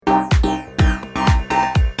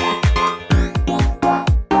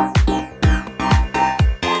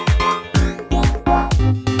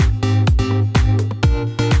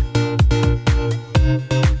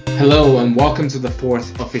welcome to the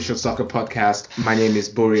fourth official soccer podcast. My name is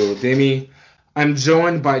Bori Odemi. I'm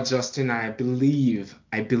joined by Justin. I believe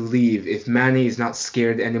if Manny is not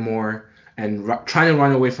scared anymore and trying to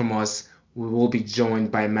run away from us, we will be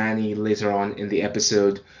joined by Manny later on in the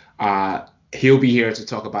episode. He'll be here to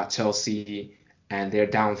talk about Chelsea and their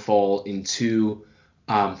downfall in two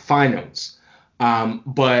finals.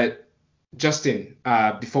 But Justin,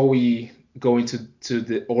 before we go into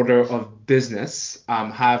the order of business,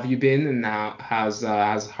 how have you been, and how's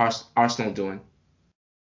Arsenal doing?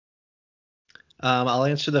 I'll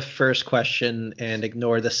answer the first question and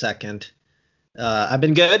ignore the second. I've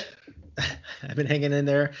been good. I've been hanging in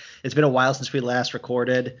there. It's been a while since we last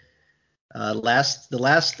recorded. The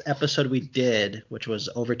last episode we did, which was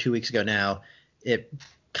over 2 weeks ago now, it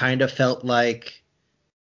kind of felt like,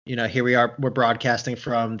 here we are, we're broadcasting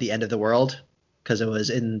from the end of the world, because it was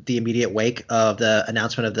in the immediate wake of the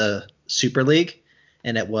announcement of the Super League,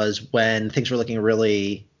 and it was when things were looking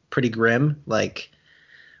really pretty grim, like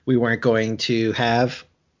we weren't going to have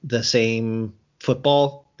the same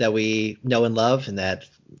football that we know and love, and that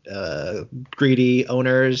greedy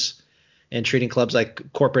owners and treating clubs like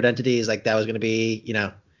corporate entities, like that was going to be,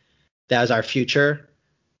 that was our future.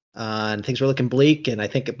 And things were looking bleak, and I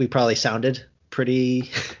think we probably sounded pretty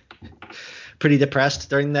depressed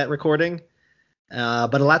during that recording.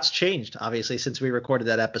 But a lot's changed, obviously, since we recorded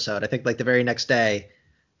that episode. I think like the very next day,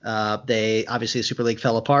 the Super League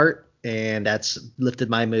fell apart, and that's lifted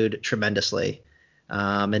my mood tremendously.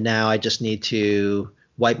 And now I just need to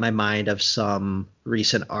wipe my mind of some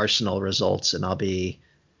recent Arsenal results, and I'll be,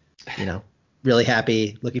 really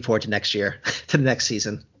happy, looking forward to next year, to the next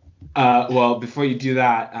season. Well, before you do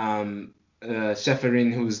that,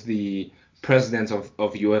 Ceferin, who's the president of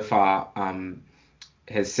UEFA,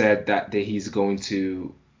 has said that he's going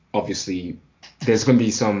to, obviously, there's going to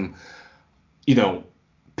be some,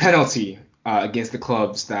 penalty against the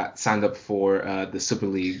clubs that signed up for the Super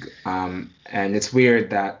League. And it's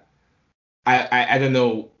weird that I don't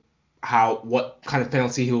know what kind of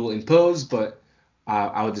penalty he will impose, but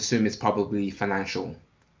I would assume it's probably financial.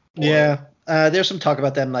 Yeah, there's some talk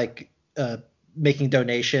about them making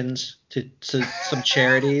donations to some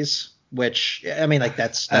charities. Which, I mean,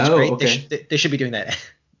 that's great. Okay. They should be doing that,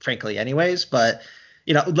 frankly, anyways. But,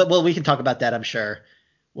 well, we can talk about that, I'm sure.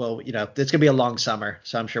 Well, it's going to be a long summer,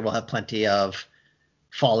 so I'm sure we'll have plenty of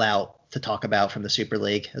fallout to talk about from the Super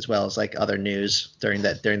League, as well as other news during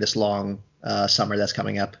this long summer that's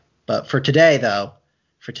coming up. But for today,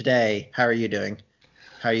 how are you doing?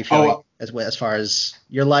 How are you feeling as far as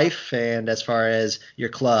your life and as far as your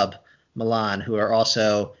club, Milan, who are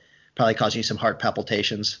also probably causing you some heart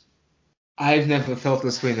palpitations? I've never felt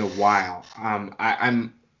this way in a while.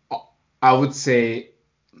 I would say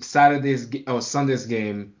Sunday's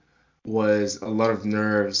game was a lot of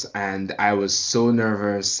nerves, and I was so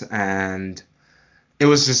nervous, and it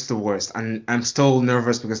was just the worst. And I'm still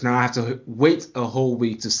nervous because now I have to wait a whole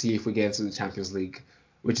week to see if we get into the Champions League,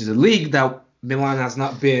 which is a league that Milan has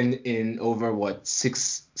not been in over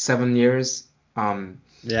 6-7 years.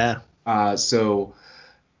 So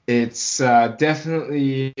it's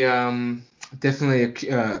definitely a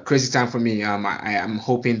crazy time for me. I'm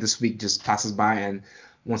hoping this week just passes by, and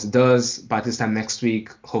once it does, by this time next week,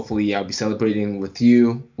 hopefully I'll be celebrating with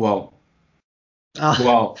you. No.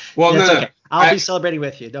 Okay. I'll be celebrating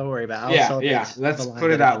with you. Don't worry about it. Let's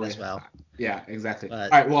put it that way as well. Yeah, exactly.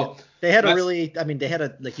 But, all right. Well, they had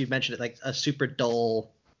like you mentioned it, a super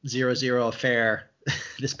dull 0-0 affair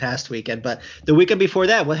this past weekend. But the weekend before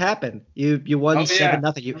that, what happened? You won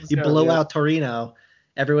 7-0. You blow out Torino.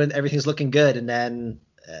 Everything's looking good, and then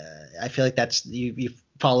I feel like that's you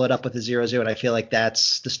follow it up with a 0-0, and I feel like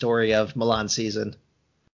that's the story of Milan's season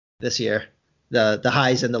this year, the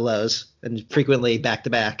highs and the lows, and frequently back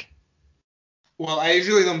to back. Well, I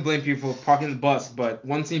usually don't blame people for parking the bus, but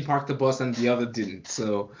one team parked the bus and the other didn't,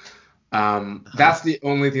 so that's the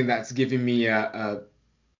only thing that's giving me a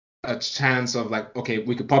chance of okay,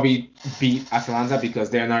 we could probably beat Atalanta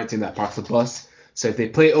because they're not a team that parks the bus. So if they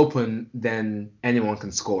play open, then anyone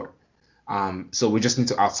can score. So we just need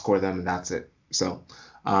to outscore them, and that's it. So,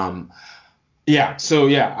 I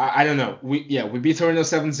don't know. We beat Torino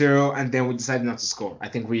 7-0, and then we decided not to score. I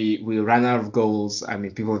think we ran out of goals. I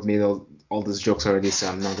mean, people have made all those jokes already, so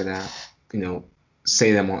I'm not gonna,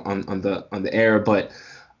 say them on the air. But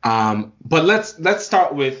let's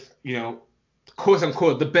start with, quote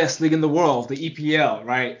unquote, the best league in the world, the EPL,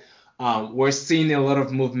 right? We're seeing a lot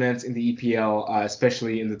of movement in the EPL,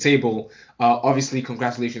 especially in the table. Obviously,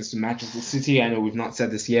 congratulations to Manchester City. I know we've not said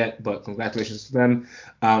this yet, but congratulations to them.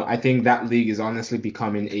 I think that league is honestly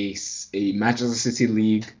becoming a Manchester City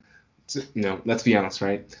league. Let's be honest,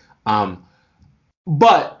 right?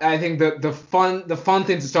 But I think the fun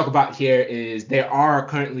thing to talk about here is there are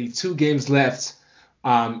currently 2 games left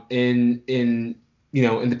in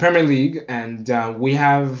the Premier League, and we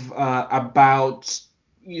have about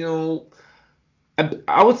you know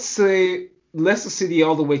I would say Leicester City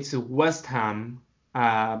all the way to West Ham.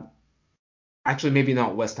 Uh, Actually, maybe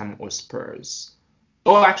not West Ham or Spurs.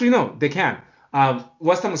 Oh, actually, no, they can.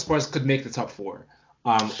 West Ham and Spurs could make the top four,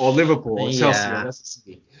 or Liverpool or Chelsea or Yeah, Leicester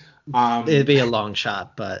City. it'd Um, be a long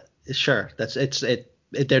shot, but sure, that's it.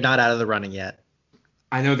 They're not out of the running yet.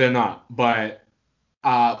 I know they're not, but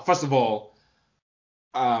first of all,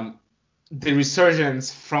 um, the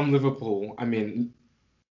resurgence from Liverpool. I mean,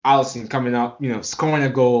 Alisson coming up, scoring a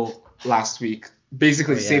goal last week, Oh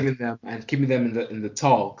basically yeah. saving them and keeping them in the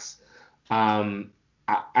talks. I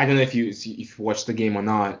don't know if you watched the game or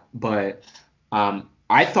not, but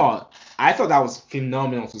I thought that was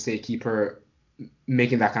phenomenal to see a keeper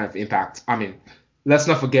making that kind of impact. I mean, let's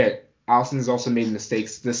not forget Alisson has also made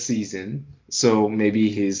mistakes this season, so maybe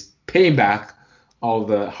he's paying back all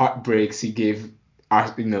the heartbreaks he gave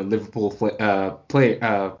our Liverpool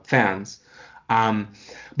fans. Um,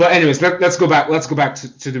 but anyways, let's go back. Let's go back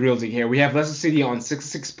to the real thing here. We have Leicester City on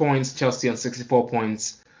 66 points, Chelsea on 64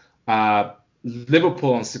 points, uh,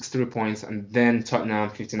 Liverpool on 63 points, and then Tottenham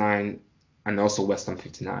 59, and also West Ham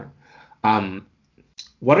 59. Um,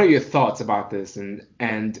 what are your thoughts about this,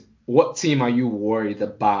 and what team are you worried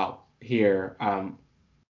about here?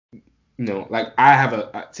 Like I have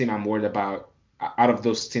a team I'm worried about out of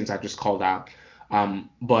those teams I just called out.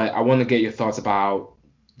 But I want to get your thoughts about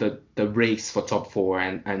the race for top four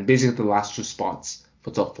and basically the last 2 spots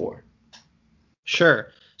for top four. Sure.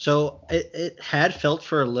 So it had felt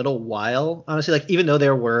for a little while, honestly, like even though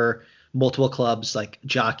there were multiple clubs like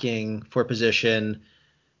jockeying for position,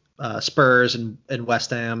 Spurs and West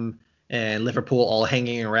Ham and Liverpool all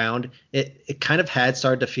hanging around, it kind of had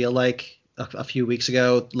started to feel like a few weeks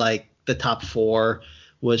ago, like the top four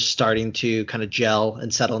was starting to kind of gel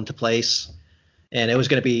and settle into place. And it was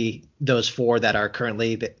going to be those four that are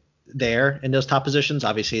currently there in those top positions.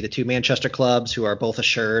 Obviously, the two Manchester clubs who are both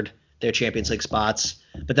assured their Champions League spots,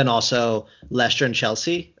 but then also Leicester and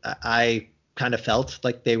Chelsea. I kind of felt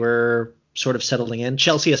like they were sort of settling in.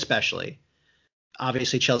 Chelsea, especially.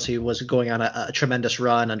 Obviously, Chelsea was going on a tremendous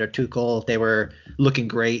run under Tuchel. They were looking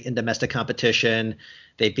great in domestic competition.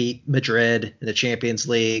 They beat Madrid in the Champions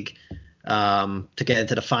League to get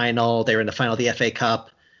into the final. They were in the final of the FA Cup.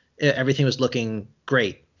 Everything was looking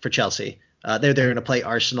great for Chelsea. They're going to play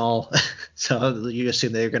Arsenal, so you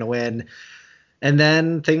assume they're going to win. And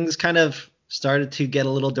then things kind of started to get a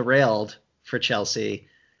little derailed for Chelsea.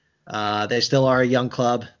 They still are a young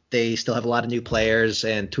club. They still have a lot of new players,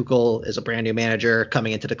 and Tuchel is a brand new manager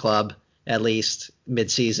coming into the club at least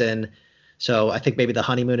mid-season. So I think maybe the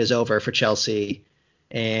honeymoon is over for Chelsea,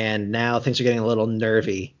 and now things are getting a little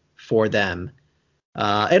nervy for them,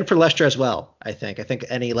 and for Leicester as well. I think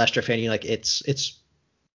any Leicester fan, like it's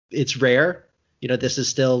rare. This is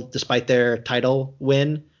still, despite their title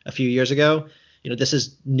win a few years ago, this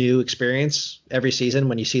is new experience every season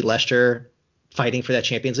when you see Leicester fighting for that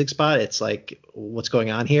Champions League spot. It's like, what's going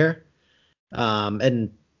on here?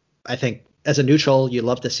 And I think as a neutral, you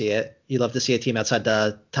love to see it. You love to see a team outside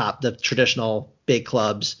the traditional big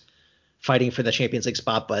clubs fighting for the Champions League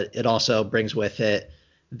spot, but it also brings with it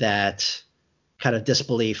that kind of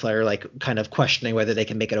disbelief or like kind of questioning whether they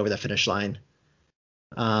can make it over the finish line.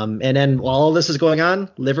 And then while all this is going on,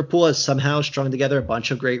 Liverpool has somehow strung together a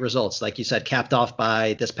bunch of great results. Like you said, capped off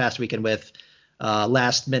by this past weekend with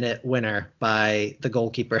last minute winner by the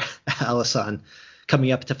goalkeeper, Alisson,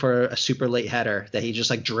 coming up for a super late header that he just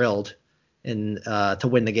like drilled in to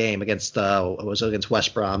win the game against against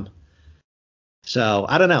West Brom. So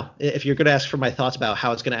I don't know. If you're going to ask for my thoughts about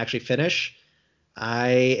how it's going to actually finish, I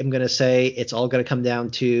am going to say it's all going to come down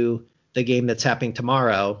to the game that's happening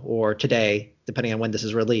tomorrow or today, depending on when this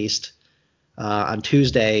is released, on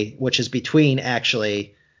Tuesday, which is between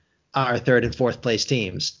actually our third and fourth place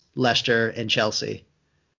teams, Leicester and Chelsea,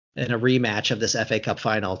 in a rematch of this FA Cup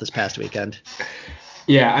final this past weekend.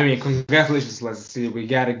 Yeah, I mean, congratulations to Leicester City. We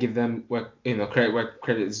gotta give them credit where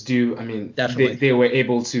credit is due. I mean, they, Definitely. they were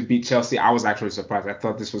able to beat Chelsea. I was actually surprised. I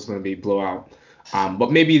thought this was going to be a blowout.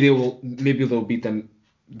 But maybe they'll beat them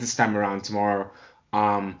this time around tomorrow.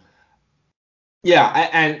 Um, yeah,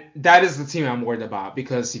 and that is the team I'm worried about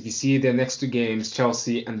because if you see their next 2 games,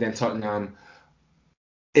 Chelsea and then Tottenham,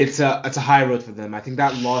 it's a high road for them. I think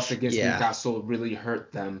that loss against Yeah. Newcastle really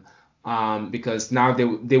hurt them. Because now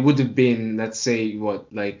they would have been, let's say,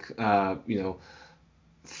 what, like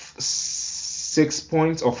 6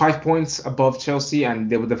 points or 5 points above Chelsea, and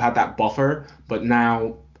they would have had that buffer. But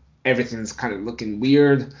now everything's kind of looking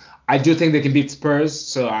weird. I do think they can beat Spurs,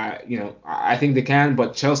 so I think they can.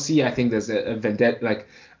 But Chelsea, I think there's a vendetta, like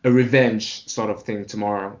a revenge sort of thing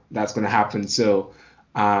tomorrow that's going to happen. So,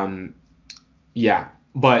 yeah.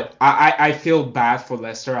 But I feel bad for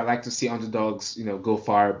Leicester. I like to see underdogs, go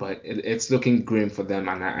far, but it's looking grim for them,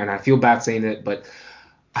 and I feel bad saying it, but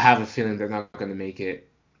I have a feeling they're not going to make it.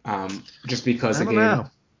 Just because I don't again. know.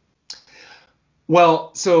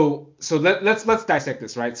 Well, so let's dissect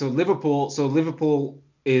this, right? So Liverpool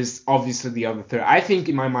is obviously the other third. I think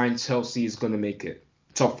in my mind Chelsea is going to make it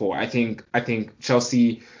top four. I think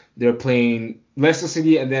Chelsea, they're playing Leicester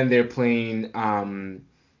City, and then they're playing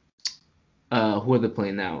who are they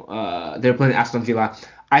playing now? They're playing Aston Villa.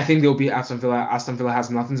 I think they'll beat Aston Villa. Aston Villa has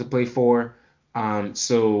nothing to play for.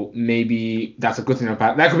 So maybe that's a good thing or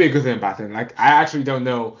bad. That could be a good thing or bad thing. Like, I actually don't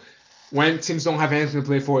know. When teams don't have anything to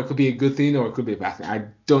play for, it could be a good thing or it could be a bad thing. I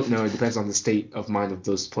don't know. It depends on the state of mind of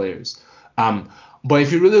those players. But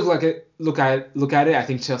if you really look at it, I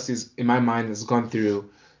think Chelsea's, in my mind, has gone through.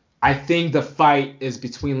 I think the fight is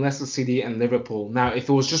between Leicester City and Liverpool. Now, if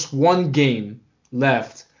it was just one game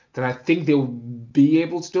left, then I think they'll be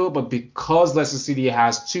able to do it. But because Leicester City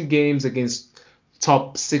has 2 games against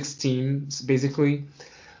top 6 teams, basically,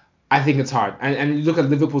 I think it's hard. And look at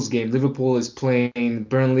Liverpool's game. Liverpool is playing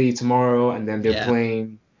Burnley tomorrow, and then they're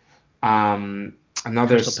playing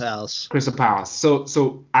another Crystal Palace.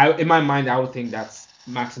 So I, in my mind, I would think that's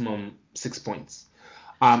maximum 6 points.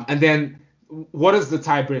 And then what is the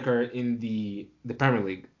tiebreaker in the Premier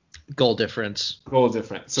League? Goal difference.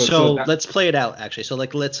 So let's play it out, actually. So,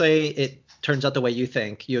 like, let's say it turns out the way you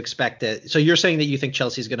think. You expect it. So you're saying that you think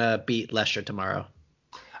Chelsea's going to beat Leicester tomorrow?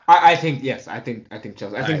 I think, yes. I think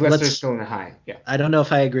Chelsea. I think Leicester's still in the high. Yeah. I don't know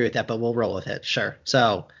if I agree with that, but we'll roll with it. Sure.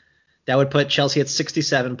 So that would put Chelsea at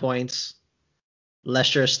 67 points.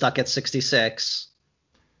 Leicester is stuck at 66.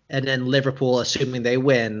 And then Liverpool, assuming they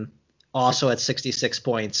win, also at 66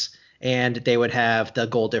 points. And they would have the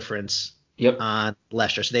goal difference on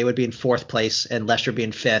Leicester. So they would be in 4th place and Leicester be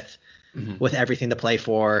in 5th with everything to play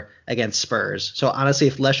for against Spurs. So honestly,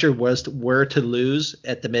 if Leicester were to lose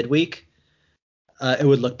at the midweek, it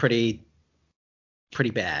would look pretty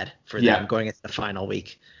bad for them going into the final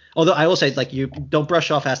week. Although I will say, like, you don't brush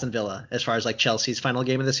off Aston Villa as far as like Chelsea's final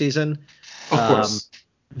game of the season. Of course.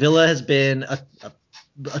 Villa has been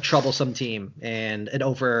a troublesome team and an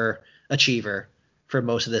overachiever for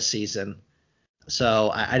most of this season.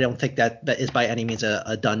 So I don't think that is by any means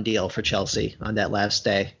a done deal for Chelsea on that last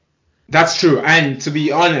day. That's true. And to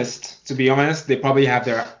be honest, they probably have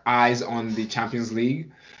their eyes on the Champions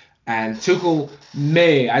League. And Tuchel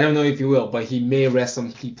may, I don't know if he will, but he may rest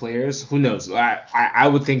some key players. Who knows? I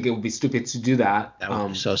would think it would be stupid to do that. That would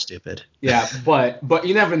be so stupid. Yeah, but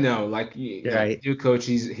you never know. Like, right. New coach,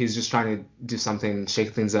 he's just trying to do something,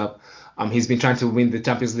 shake things up. He's been trying to win the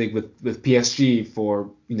Champions League with PSG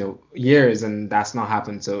for years, and that's not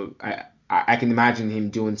happened. So I can imagine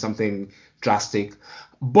him doing something drastic.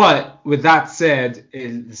 But with that said,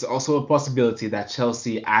 it's also a possibility that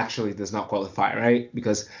Chelsea actually does not qualify, right?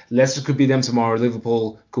 Because Leicester could beat them tomorrow.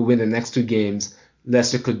 Liverpool could win the next 2 games.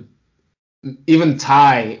 Leicester could even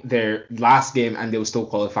tie their last game and they will still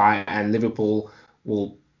qualify. And Liverpool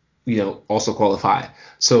will, also qualify.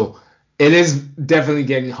 So it is definitely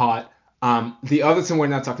getting hot. The other thing we're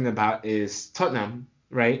not talking about is Tottenham,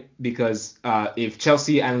 right? Because if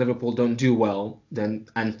Chelsea and Liverpool don't do well, then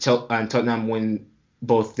and Tottenham win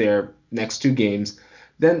both their next 2 games,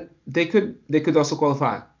 then they could also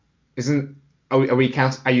qualify. Are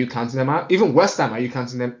you counting them out? Even West Ham, are you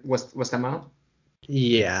counting them West Ham out?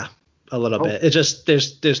 Yeah, a little bit. It's just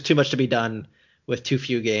there's too much to be done with too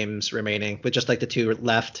few games remaining, with just like the 2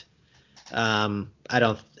 left.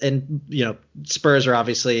 Spurs are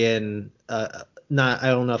obviously in I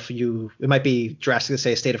don't know if it might be drastic to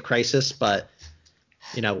say a state of crisis, but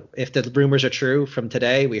if the rumors are true from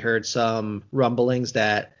today, we heard some rumblings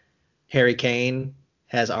that Harry Kane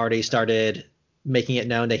has already started making it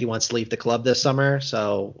known that he wants to leave the club this summer.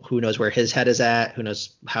 So who knows where his head is at? Who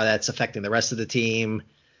knows how that's affecting the rest of the team?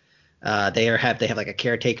 They have like a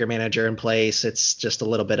caretaker manager in place. It's just a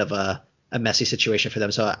little bit of a messy situation for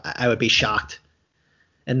them. So I would be shocked,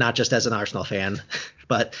 and not just as an Arsenal fan,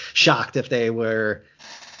 but shocked if they were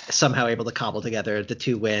somehow able to cobble together the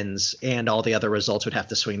 2 wins, and all the other results would have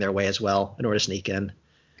to swing their way as well in order to sneak in.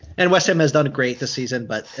 And West Ham has done great this season,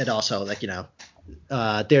 but it also,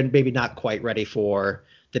 they're maybe not quite ready for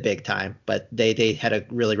the big time, but they had a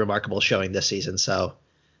really remarkable showing this season. So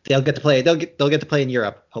they'll get to play. They'll get to play in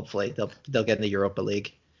Europe. Hopefully they'll get in the Europa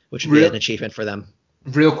League, which would be an achievement for them.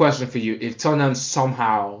 Real question for you: if Tottenham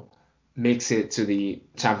somehow makes it to the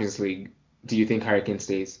Champions League, do you think Harry Kane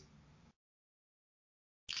stays?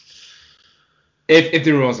 If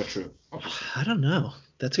the rumors are true, obviously. I don't know.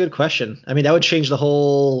 That's a good question. I mean, that would change the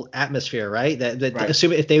whole atmosphere, right? Right.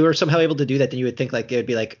 Assuming if they were somehow able to do that, then you would think like it would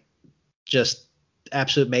be like just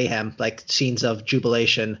absolute mayhem, like scenes of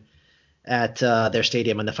jubilation at their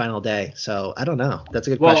stadium on the final day. So I don't know. That's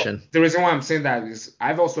a good Well, question. the reason why I'm saying that is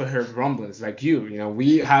I've also heard rumblings like you.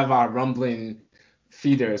 We have our rumbling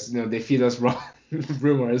feeders. They feed us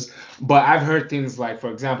rumors. But I've heard things like,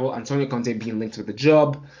 for example, Antonio Conte being linked with the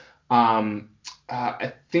job. Um,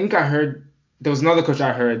 I think I heard there was another coach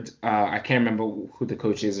I heard. I can't remember who the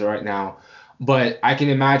coach is right now. But I can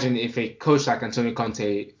imagine if a coach like Antonio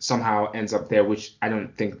Conte somehow ends up there, which I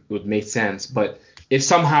don't think would make sense. But if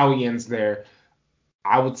somehow he ends there,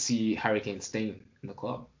 I would see Harry Kane staying in the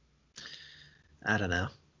club. I don't know.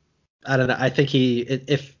 I don't know. I think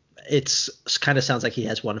if it's kind of sounds like he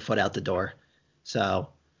has one foot out the door. So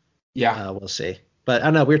Yeah, we'll see. But I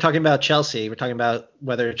don't know. We were talking about Chelsea. We're talking about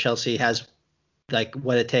whether Chelsea has like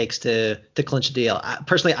what it takes to clinch a deal.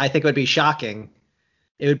 Personally, I think it would be shocking.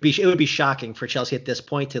 It would be shocking for Chelsea at this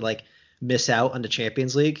point to like miss out on the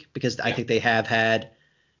Champions League because I think they have had.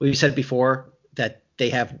 We said before that they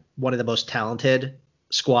have one of the most talented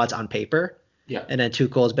squads on paper. yeah. And then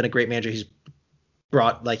Tuchel has been a great manager. He's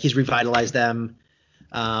revitalized them.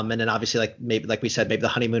 And then obviously maybe like we said, maybe the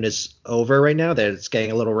honeymoon is over right now. That it's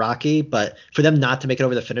getting a little rocky, but for them not to make it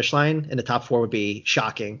over the finish line in the top four would be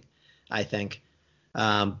shocking, I think.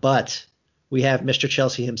 But we have Mr.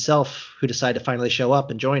 Chelsea himself who decided to finally show up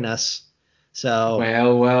and join us. So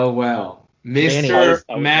Well. Mr.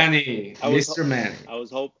 Manny. Mr. Manny.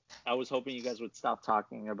 I was hoping you guys would stop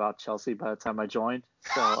talking about Chelsea by the time I joined.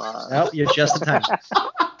 So well, you're just in time.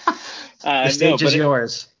 The stage is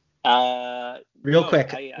yours. Real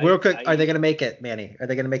quick. Are they going to make it, Manny? Are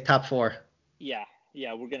they going to make top four? Yeah,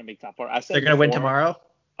 we're going to make top four. I said they're going to win tomorrow.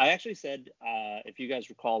 I actually said, if you guys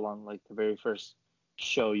recall on like the very first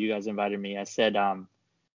show you guys invited me, I said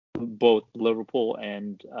both Liverpool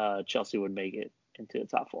and Chelsea would make it into the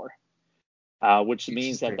top four, which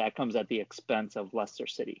means that comes at the expense of Leicester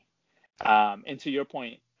City. And to your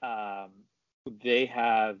point, they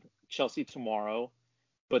have Chelsea tomorrow,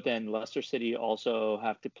 but then Leicester City also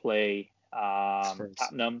have to play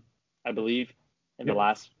Tottenham, I believe, in the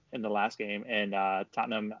last game, and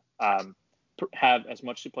Tottenham have as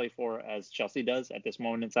much to play for as Chelsea does at this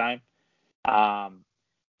moment in time.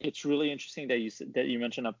 It's really interesting that you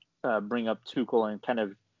mentioned bring up Tuchel and kind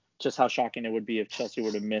of just how shocking it would be if Chelsea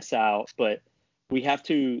were to miss out. But we have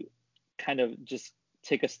to kind of just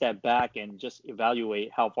take a step back and just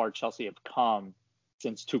evaluate how far Chelsea have come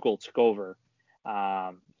since Tuchel took over.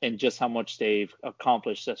 And just how much they've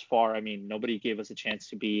accomplished thus far. I mean, nobody gave us a chance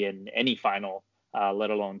to be in any final, let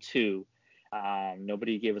alone two.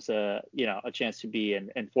 Nobody gave us a chance to be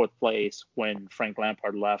in fourth place when Frank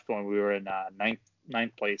Lampard left, when we were in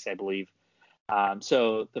ninth place, I believe.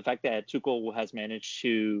 So the fact that Tuchel has managed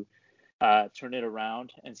to turn it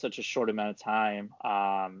around in such a short amount of time,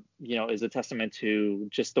 is a testament to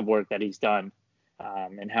just the work that he's done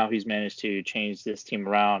and how he's managed to change this team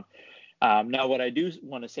around. Now, what I do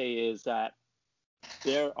want to say is that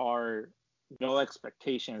there are no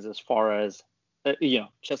expectations as far as,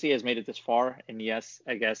 Chelsea has made it this far. And yes,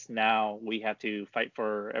 I guess now we have to fight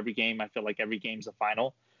for every game. I feel like every game's a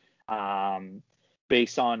final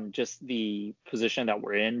based on just the position that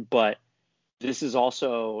we're in. But this is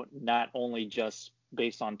also not only just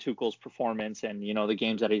based on Tuchel's performance and, the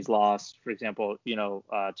games that he's lost, for example,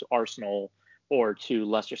 to Arsenal or to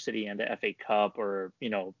Leicester City in the FA Cup, or,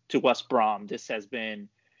 to West Brom. This has been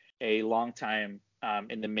a long time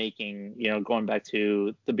in the making, going back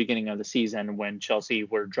to the beginning of the season when Chelsea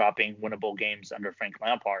were dropping winnable games under Frank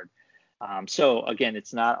Lampard. So, again,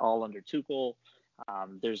 it's not all under Tuchel.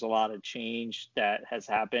 There's a lot of change that has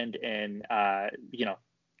happened. And, I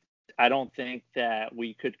don't think that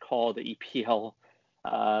we could call the EPL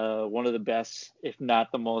one of the best, if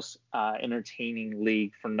not the most entertaining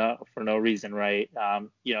league for no reason, right?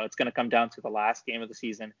 It's going to come down to the last game of the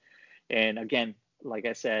season. And again, like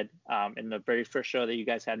I said, in the very first show that you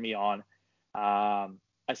guys had me on, I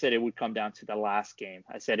said it would come down to the last game.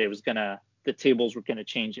 I said the tables were going to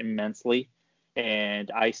change immensely. And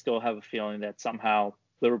I still have a feeling that somehow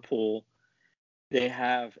Liverpool, they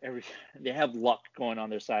have luck going on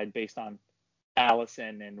their side based on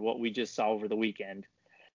Allison and what we just saw over the weekend.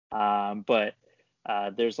 But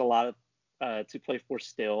there's a lot to play for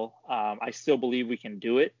still. I still believe we can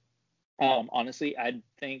do it. Honestly, I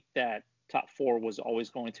think that top four was always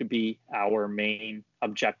going to be our main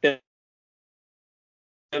objective,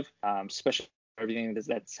 especially everything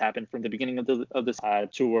that's happened from the beginning of this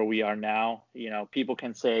to where we are now. People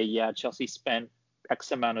can say, yeah, Chelsea spent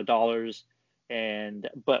X amount of dollars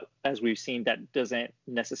But as we've seen, that doesn't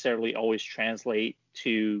necessarily always translate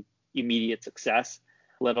to immediate success,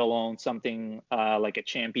 let alone something like a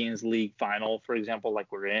Champions League final, for example,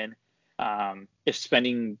 like we're in. If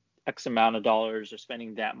spending X amount of dollars or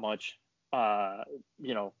spending that much,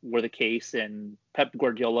 were the case, and Pep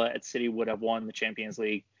Guardiola at City would have won the Champions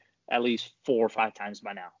League at least 4 or 5 times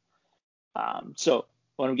by now. So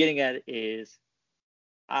what I'm getting at is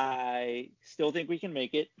I still think we can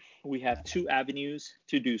make it. We have 2 avenues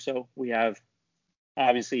to do so. We have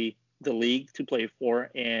obviously the league to play for,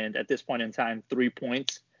 and at this point in time, 3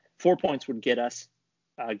 points. 4 points would get us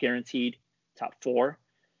guaranteed top 4.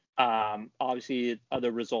 Obviously,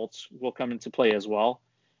 other results will come into play as well.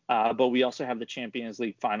 But we also have the Champions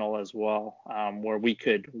League final as well, where we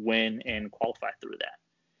could win and qualify through that.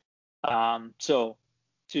 So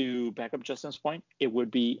to back up Justin's point, it would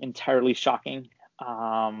be entirely shocking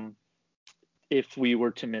if we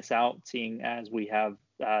were to miss out, seeing as we have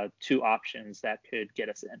 2 options that could get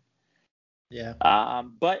us in. Yeah.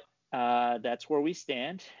 But that's where we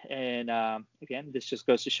stand. And again, this just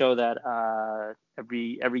goes to show that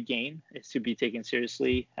every game is to be taken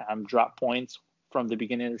seriously. Drop points from the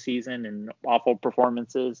beginning of the season and awful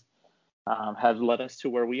performances have led us to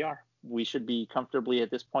where we are. We should be comfortably at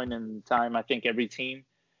this point in time. I think every team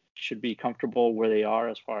should be comfortable where they are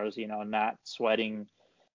as far as, not sweating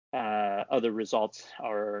other results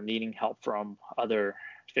or needing help from other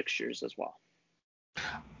fixtures as well.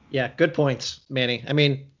 Yeah, good points, Manny. I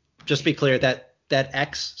mean, just to be clear, that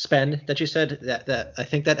X spend that you said, that I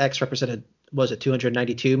think that X represented, was it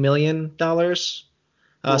 $292 million,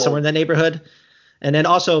 somewhere in that neighborhood. And then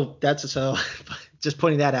also, that's so just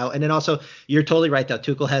pointing that out. And then also, you're totally right, though.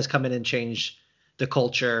 Tuchel has come in and changed the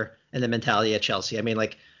culture and the mentality at Chelsea. I mean,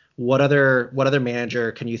 like, what other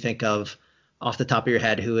manager can you think of off the top of your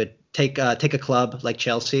head who would take a club like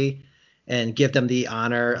Chelsea and give them the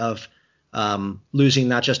honor of losing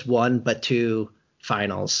not just 1 but 2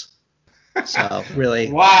 finals? So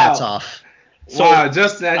really, wow. hats off. So, wow,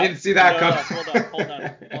 Justin, I didn't see that coming.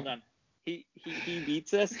 Hold on. He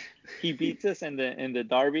beats us. He beats us in the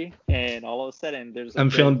derby, and all of a sudden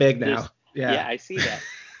I'm feeling big now. Yeah, I see that.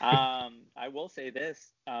 I will say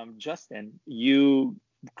this, Justin,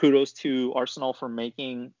 kudos to Arsenal for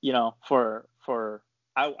making, I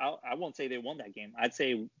won't say they won that game. I'd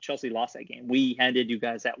say Chelsea lost that game. We handed you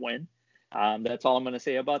guys that win. That's all I'm going to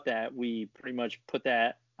say about that. We pretty much put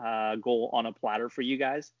that goal on a platter for you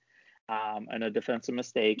guys, and a defensive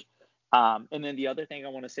mistake. And then the other thing I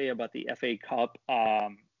want to say about the FA Cup,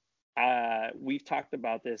 we've talked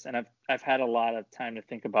about this, and I've had a lot of time to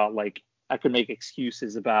think about, like, I could make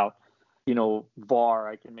excuses about, VAR.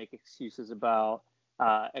 I can make excuses about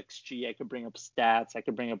XG. I could bring up stats. I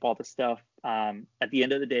could bring up all the stuff. At the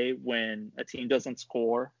end of the day, when a team doesn't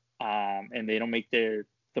score and they don't make the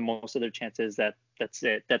most of their chances, that's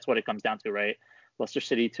it. That's what it comes down to, right? Leicester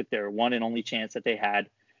City took their one and only chance that they had,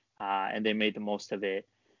 and they made the most of it.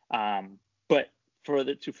 But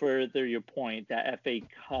to further your point, that FA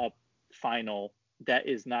Cup final, that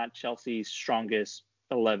is not Chelsea's strongest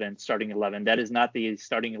starting 11. That is not the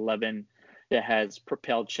starting 11 that has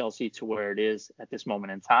propelled Chelsea to where it is at this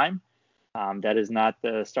moment in time. That is not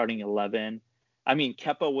the starting 11. I mean,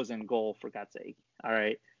 Kepa was in goal, for God's sake. All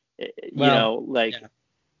right.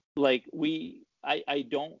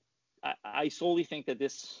 I solely think that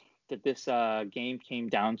this game came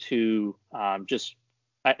down to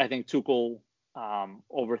I think Tuchel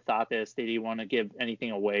overthought this. They didn't want to give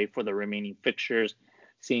anything away for the remaining fixtures,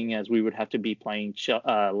 seeing as we would have to be playing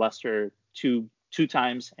Leicester two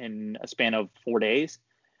times in a span of 4 days.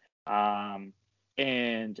 And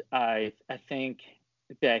I think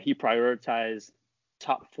that he prioritized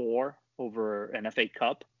top 4 over an FA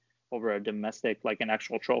Cup, over a domestic, like an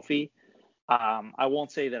actual trophy. I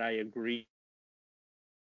won't say that I agree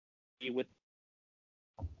with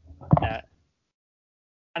that.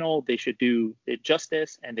 I know they should do it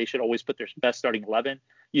justice, and they should always put their best starting 11.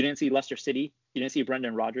 You didn't see Leicester City. You didn't see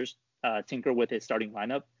Brendan Rodgers tinker with his starting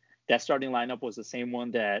lineup. That starting lineup was the same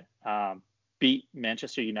one that beat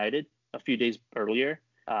Manchester United a few days earlier.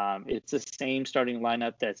 It's the same starting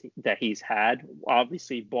lineup that he's had,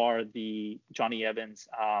 obviously bar the Johnny Evans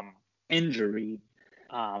injury.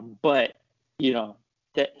 But,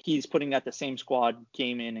 that he's putting out the same squad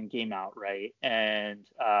game in and game out, right? And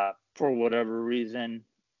for whatever reason,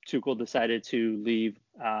 Tuchel decided to leave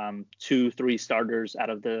 2-3 starters out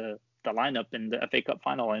of the lineup in the FA Cup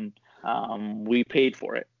final, and we paid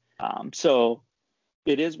for it. So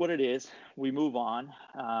it is what it is. We move on.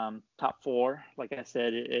 Top 4, like I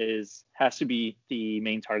said, has to be the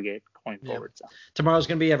main target. going Yeah. forward. So Tomorrow's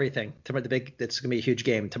gonna be everything. It's gonna be a huge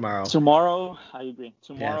game tomorrow. tomorrow, I agree.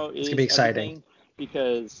 Tomorrow It's is gonna be exciting. everything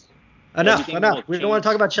because Enough. everything will We don't want to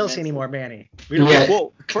talk about change Chelsea immensely. anymore, Manny. Yeah,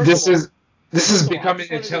 Well, first this of all, is this is first of all, I becoming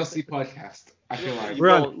just a wanted to Chelsea podcast. I feel like. We're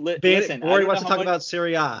Well, on. listen, I Bori don't wants know to how talk much. about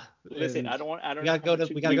Serie A. Listen, and I don't we know gotta how go much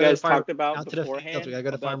to you the guys farm, talked about out to the fields. beforehand We gotta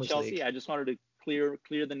go to about Farmers Chelsea. League. I just wanted to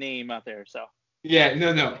clear the name out there. So Yeah,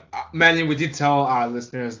 no. Manny, we did tell our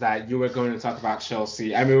listeners that you were going to talk about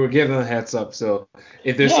Chelsea. I mean, we're giving them a heads up, so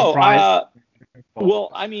if they're no, surprised. well,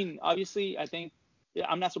 I mean, obviously, I think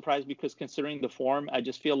I'm not surprised because considering the form, I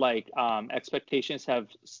just feel like expectations have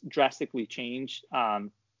drastically changed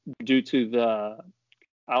due to the,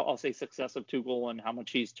 I'll say, success of Tuchel and how much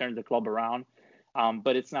he's turned the club around.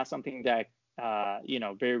 But it's not something that,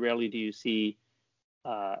 very rarely do you see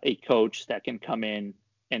a coach that can come in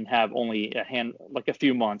and have only a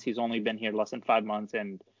few months. He's only been here less than 5 months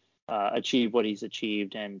and achieve what he's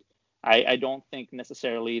achieved. And I don't think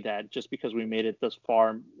necessarily that just because we made it this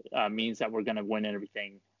far means that we're going to win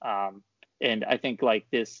everything. And I think like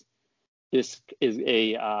this is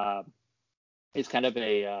is kind of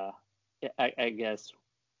I guess,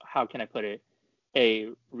 how can I put it? A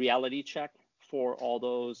reality check for all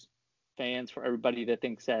those fans, for everybody that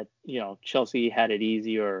thinks that, Chelsea had it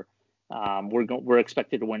easy or we're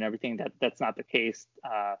expected to win everything. That's not the case,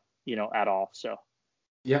 at all. So.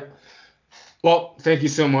 Yep. Well, thank you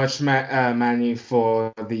so much, Manny,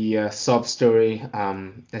 for the sub story.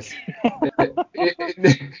 No,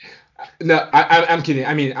 I'm kidding.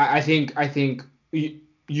 I mean, I think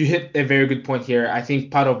you hit a very good point here. I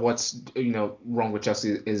think part of what's wrong with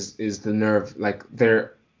Chelsea is the nerve. Like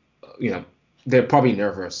they're probably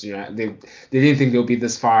nervous. They didn't think they'll be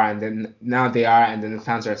this far, and then now they are, and then the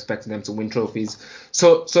fans are expecting them to win trophies.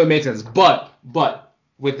 So it makes sense. But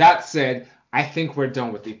with that said, I think we're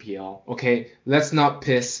done with EPL. Okay, let's not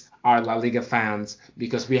piss our La Liga fans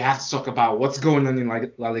because we have to talk about what's going on in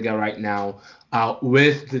La Liga right now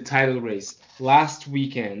with the title race. Last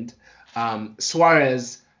weekend,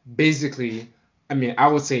 Suarez basically, I mean, I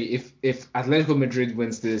would say if Atletico Madrid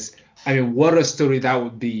wins this, I mean, what a story that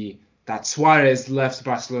would be, that Suarez left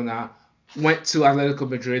Barcelona, went to Atletico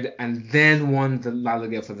Madrid, and then won the La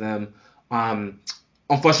Liga for them.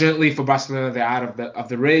 Unfortunately for Barcelona, they're out of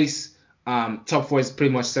the race. Top four is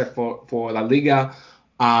pretty much set for La Liga.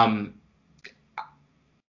 I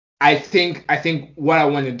think what I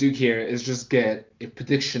want to do here is just get a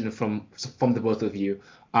prediction from the both of you.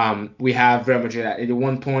 We have Real Madrid at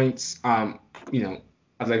 81 points.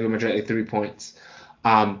 Atletico Madrid at 83 points.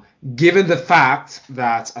 Given the fact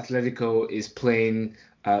that Atletico is playing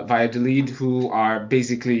Valladolid, who are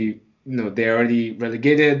basically, they're already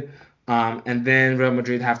relegated, and then Real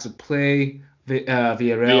Madrid have to play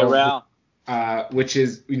Villarreal. Which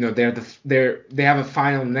is, they have a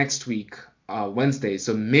final next week, Wednesday.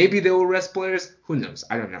 So maybe they will rest players. Who knows?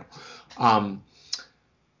 I don't know.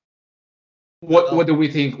 What do we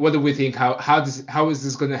think? What do we think? How is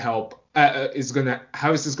this going to help? How is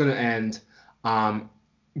this going to end? Given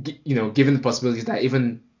the possibility that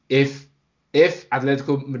even if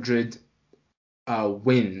Atletico Madrid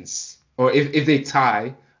wins, or if they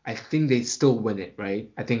tie, I think they still win it, right?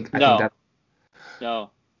 I think that.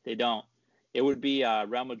 No, they don't. It would be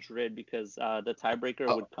Real Madrid because the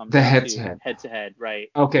tiebreaker would come the down head-to-head. Head-to-head,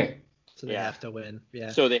 right? Okay. So they have to win.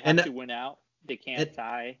 Yeah. So they have to win out. They can't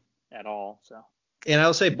tie at all. So. And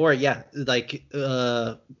I'll say, Bori, yeah, like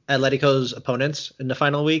Atletico's opponents in the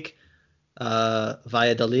final week,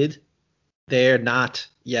 Valladolid, they're not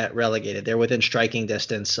yet relegated. They're within striking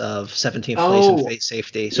distance of 17th place and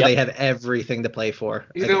safety, so they have everything to play for.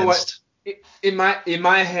 You know what? In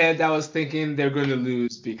my head, I was thinking they're going to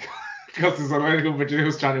lose because it's Atletico Madrid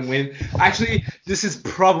who's trying to win. Actually, this is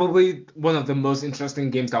probably one of the most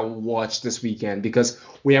interesting games I will watch this weekend because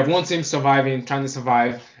we have one team trying to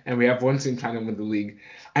survive, and we have one team trying to win the league.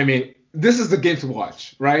 I mean, this is the game to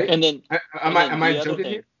watch, right? And then, am I joking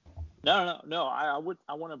here? No. I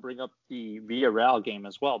want to bring up the Villarreal game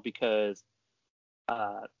as well because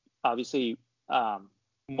obviously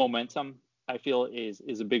momentum, I feel,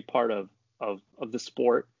 is a big part of the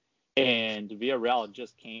sport, and Villarreal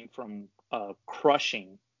just came from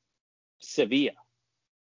crushing Sevilla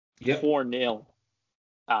 4-0,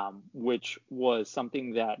 which was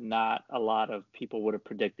something that not a lot of people would have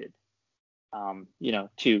predicted.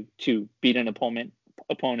 To beat an opponent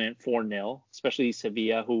 4-0, especially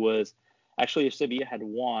Sevilla, who was actually, if Sevilla had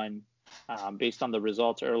won, based on the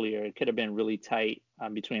results earlier, it could have been really tight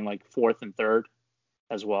between like fourth and third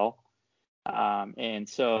as well. And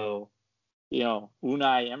so,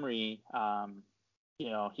 Unai Emery,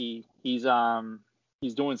 he's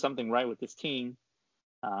doing something right with this team.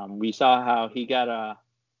 We saw how he got a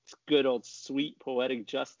good old sweet poetic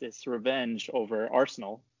justice revenge over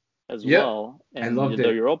Arsenal as Yep, well I in loved the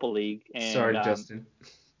it. Europa League, and Sorry, Justin.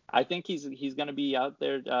 I think he's going to be out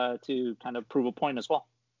there to kind of prove a point as well.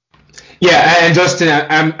 Yeah, and Justin,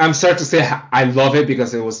 I'm sorry to say I love it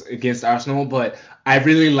because it was against Arsenal, but I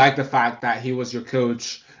really like the fact that he was your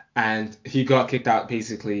coach and he got kicked out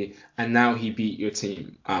basically, and now he beat your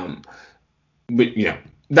team. But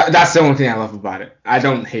that's the only thing I love about it. I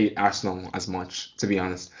don't hate Arsenal as much, to be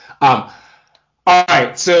honest. All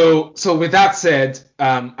right, so with that said,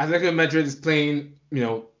 Atletico Madrid is playing,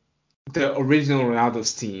 the original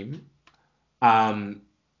Ronaldo's team.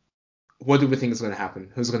 What do we think is going to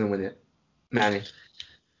happen? Who's going to win it? Manny.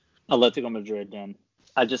 Atletico Madrid. And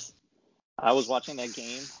I was watching that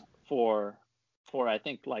game for I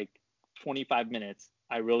think like 25 minutes.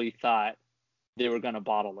 I really thought they were going to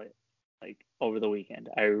bottle it like over the weekend.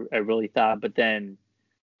 I really thought, but then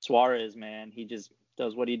Suarez, man, he just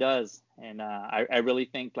does what he does, and I really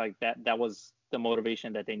think like that was the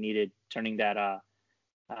motivation that they needed, turning that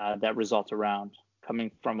result around,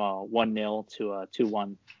 coming from a 1-0 to a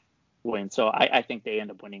 2-1 win. So I think they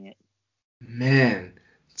end up winning it. Man,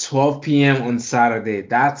 12 p.m. on Saturday.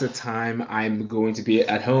 That's a time I'm going to be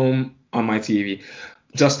at home on my TV.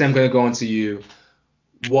 Justin, I'm going to go on to you.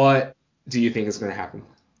 What do you think is going to happen?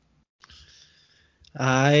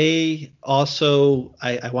 I want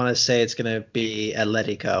to say it's going to be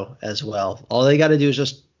Atletico as well. All they got to do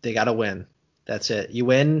is they got to win. That's it. You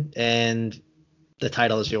win and the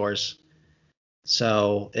title is yours.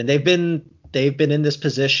 So, and they've been in this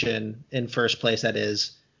position in first place, that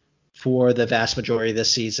is, for the vast majority of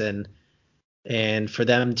this season. And for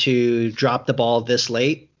them to drop the ball this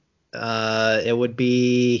late, it would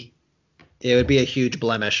be a huge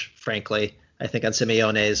blemish, frankly, I think, on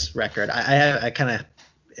Simeone's record. I kind of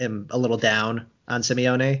am a little down on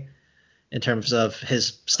Simeone in terms of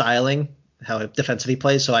his styling, how defensively he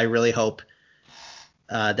plays. So I really hope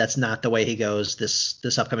that's not the way he goes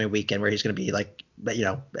this upcoming weekend, where he's going to be like,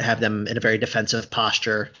 have them in a very defensive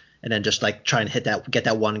posture and then just like trying to get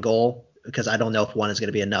that one goal, because I don't know if one is going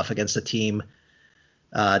to be enough against a team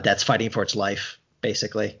that's fighting for its life,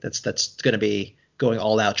 basically. That's going to be going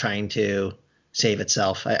all out trying to save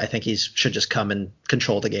itself. I think he should just come and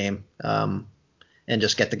control the game and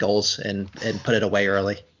just get the goals and put it away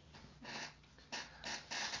early.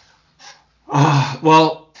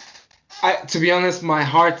 Well, to be honest, my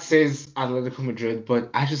heart says Atletico Madrid,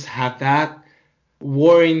 but I just have that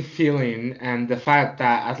worrying feeling, and the fact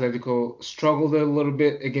that Atletico struggled a little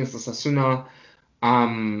bit against Osasuna.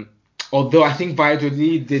 Although I think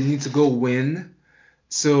Valladolid, they need to go win,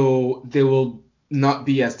 so they will not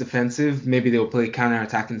be as defensive. Maybe they'll play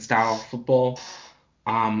counter-attacking style football.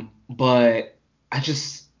 But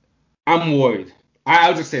I'm worried.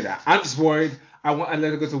 I'll just say that. I'm just worried. I want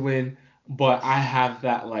Atletico to win, but I have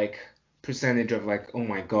that like percentage of like, oh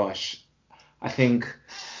my gosh, I think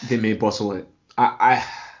they may bottle it. I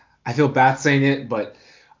feel bad saying it, but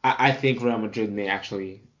I think Real Madrid may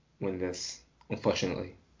actually win this,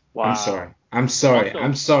 unfortunately. Wow. I'm sorry.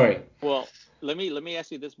 Well, let me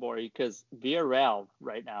ask you this, Bori, because Villarreal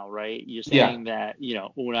right now, right? You're saying that,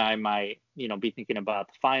 Unai might, be thinking about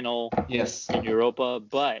the final in Europa,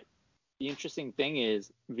 but the interesting thing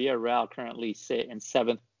is Villarreal currently sit in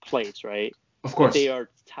 7th place, right? Of course. But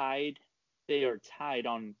they are tied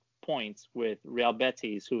on points with Real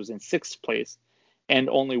Betis, who's in 6th place, and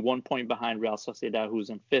only 1 point behind Real Sociedad,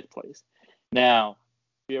 who's in 5th place. Now,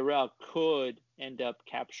 Villarreal could end up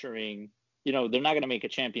capturing, they're not going to make a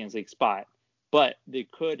Champions League spot, but they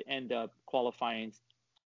could end up qualifying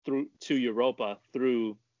through to Europa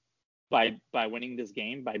by winning this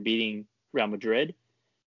game, by beating Real Madrid.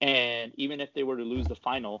 And even if they were to lose the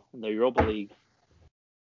final in the Europa League,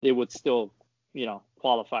 they would still,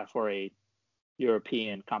 qualify for a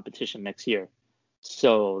European competition next year.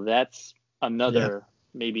 So that's another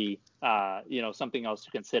maybe something else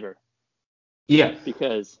to consider. Yeah.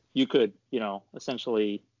 Because you could,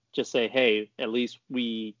 essentially just say, hey, at least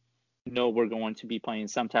we know we're going to be playing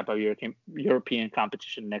some type of European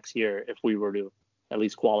competition next year if we were to at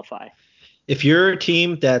least qualify. If you're a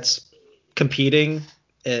team that's competing,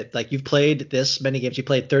 like you've played this many games, you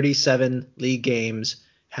played 37 league games,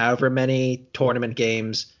 however many tournament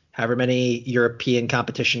games, however many European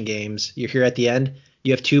competition games, you're here at the end,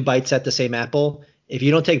 you have 2 bites at the same apple. If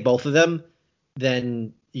you don't take both of them,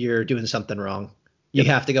 then you're doing something wrong. You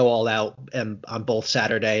have to go all out on both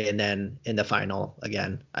Saturday and then in the final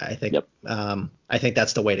again. I think I think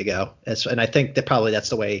that's the way to go. And I think that probably that's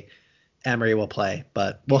the way Emery will play.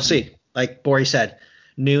 But we'll see. Like Bori said,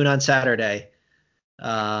 noon on Saturday.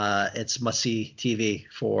 it's must-see TV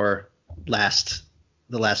for the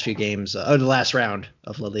last few games, the last round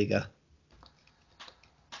of La Liga.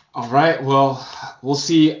 All right. Well, we'll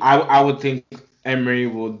see. I would think Emery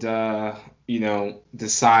would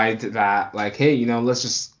decide that like, hey, let's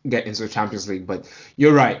just get into the Champions League. But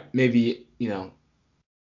you're right. Maybe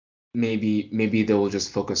maybe they will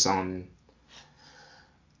just focus on.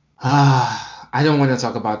 I don't want to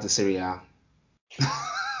talk about the Serie A.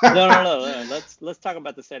 No. Let's talk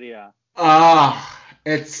about the Serie A.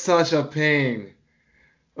 It's such a pain.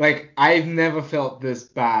 Like I've never felt this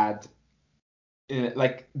bad.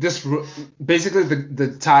 Like this, basically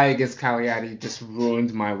the tie against Cagliari just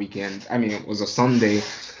ruined my weekend. I mean, it was a Sunday.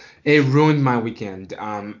 It ruined my weekend.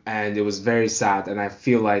 And it was very sad. And I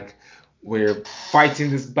feel like we're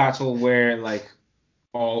fighting this battle where like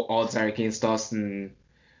all odds are against us. And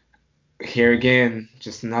here again,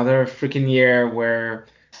 just another freaking year where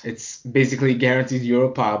it's basically guaranteed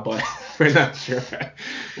Europa, but we're not sure.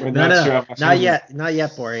 We're not sure. Not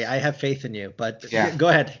yet, Bori. I have faith in you, but yeah. Go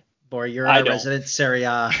ahead, Bori. You're our resident Serie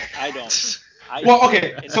A. I don't. Well,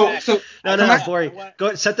 okay. So no, Bori.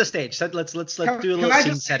 Go set the stage. Let's do a little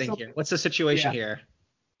scene setting here. What's the situation here?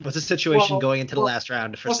 What's the situation going into the last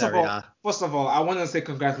round for Serie A? First of all, I want to say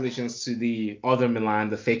congratulations to the other Milan,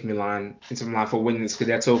 the fake Milan, Inter Milan, for winning the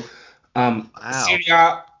Scudetto. Wow. Serie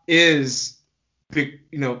A is big,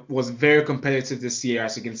 was very competitive this year.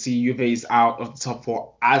 As you can see, Juve is out of the top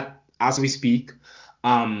four as we speak.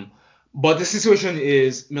 But the situation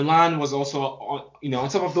is Milan was also on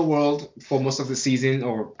top of the world for most of the season,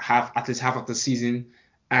 or at least half of the season.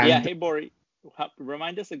 And yeah, hey Bori,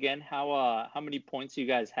 remind us again how many points you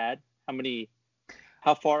guys had,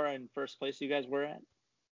 how far in first place you guys were at.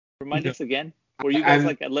 Remind us again. Were you guys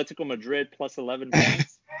like Atletico Madrid plus 11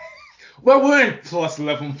 points? Well, we're in plus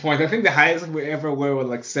 11 points. I think the highest we ever were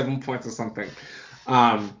like 7 points or something.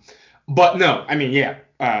 But no, I mean,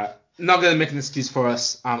 not going to make an excuse for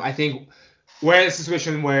us. I think we're in a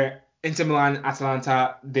situation where Inter Milan,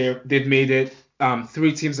 Atalanta, they've made it.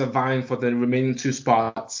 3 teams are vying for the remaining 2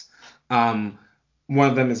 spots. One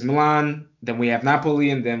of them is Milan. Then we have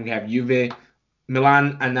Napoli, and then we have Juve.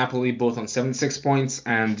 Milan and Napoli both on 76 points,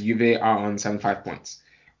 and Juve are on 75 points.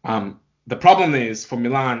 The problem is, for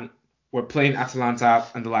Milan, we're playing Atalanta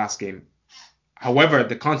in the last game. However,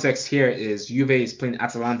 the context here is Juve is playing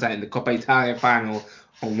Atalanta in the Coppa Italia final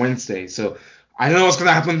on Wednesday. So I don't know what's going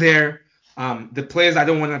to happen there. The players I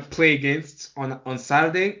don't want to play against on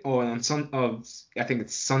Saturday or on I think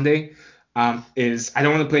it's Sunday, is I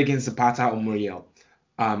don't want to play against Zapata or Muriel.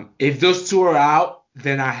 If those 2 are out,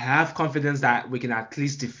 then I have confidence that we can at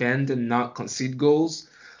least defend and not concede goals.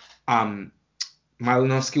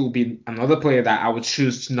 Malinowski will be another player that I would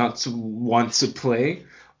choose not to want to play,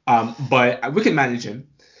 but we can manage him.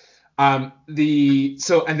 And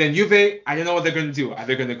then Juve, I don't know what they're going to do. Are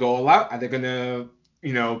they going to go all out? Are they going to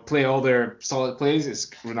play all their solid plays?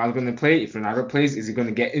 Is Ronaldo going to play? If Ronaldo plays, is he going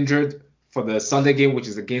to get injured for the Sunday game, which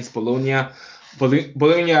is against Bologna?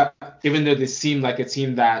 Bologna, even though they seem like a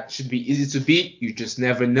team that should be easy to beat, you just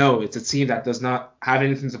never know. It's a team that does not have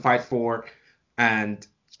anything to fight for, and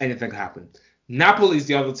anything can happen. Napoli is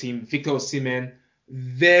the other team. Victor Osimhen,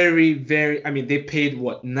 very, very. I mean, they paid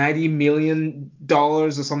 $90 million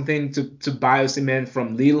or something to buy Osimhen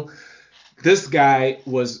from Lille. This guy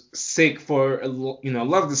was sick for a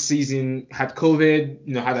lot of the season. Had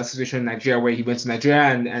COVID. Had a situation in Nigeria where he went to Nigeria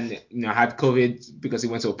and had COVID because he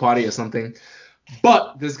went to a party or something.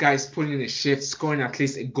 But this guy's putting in a shift, scoring at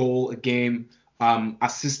least a goal a game,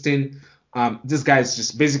 assisting. This guy is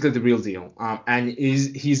just basically the real deal, and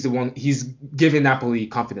he's the one. He's giving Napoli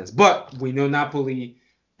confidence. But we know Napoli,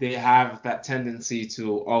 they have that tendency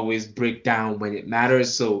to always break down when it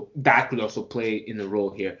matters, so that could also play in a role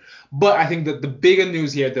here. But I think that the bigger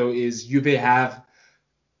news here, though, is Juve have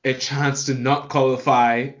a chance to not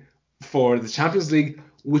qualify for the Champions League,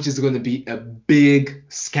 which is going to be a big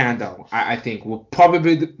scandal. I think will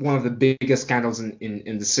probably be one of the biggest scandals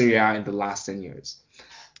in the Serie A in the last 10 years.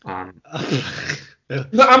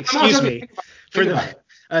 Excuse me for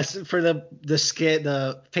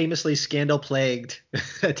the famously scandal-plagued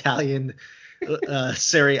Italian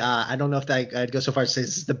Serie A. I don't know if I'd go so far as to say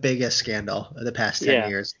this is the biggest scandal of the past 10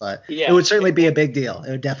 years, but it would certainly be a big deal.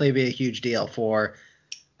 It would definitely be a huge deal for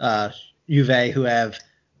Juve, who have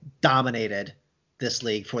dominated this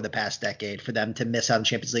league for the past decade, for them to miss out on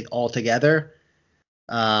Champions League altogether,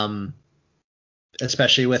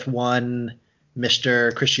 especially with one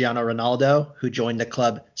Mr. Cristiano Ronaldo, who joined the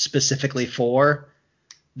club specifically for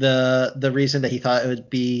the reason that he thought it would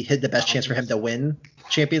be the best chance for him to win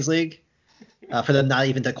Champions League. For them not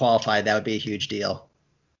even to qualify, that would be a huge deal.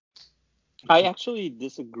 I actually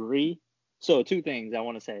disagree. So two things I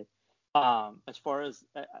want to say. As far as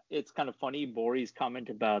it's kind of funny, Bori's comment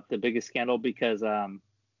about the biggest scandal because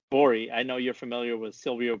Bori, I know you're familiar with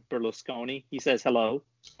Silvio Berlusconi. He says hello.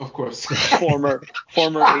 Of course. Former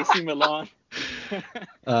AC Milan.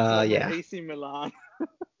 Yeah. AC Milan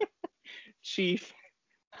chief.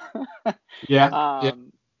 Yeah.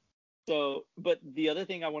 So, but the other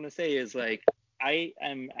thing I want to say is like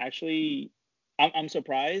I'm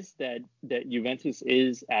surprised that Juventus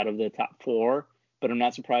is out of the top four, but I'm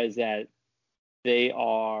not surprised that they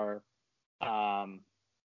are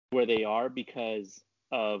where they are because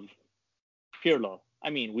of Pirlo. I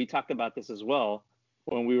mean, we talked about this as well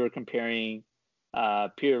when we were comparing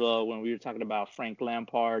Pirlo, when we were talking about Frank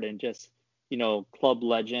Lampard and just club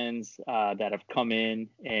legends that have come in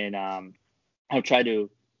and have tried to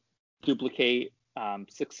duplicate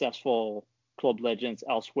successful club legends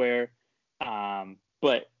elsewhere.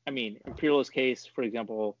 But I mean, in Pirlo's case, for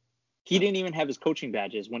example, he didn't even have his coaching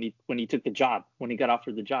badges when he took the job, when he got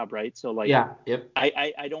offered the job, right? So like, Yeah. Yep.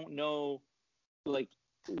 I don't know, like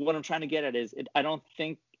what I'm trying to get at is I don't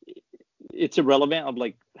think it's irrelevant of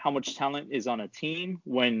like how much talent is on a team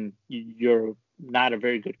when you're not a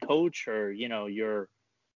very good coach or you're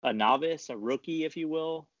a novice, a rookie, if you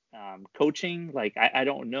will, coaching. Like I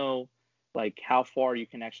don't know like how far you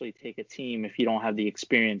can actually take a team if you don't have the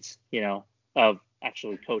experience, of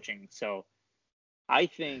actually coaching. So I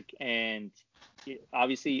think, and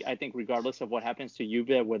obviously, I think regardless of what happens to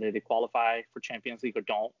Juve, whether they qualify for Champions League or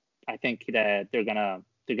don't, I think that they're gonna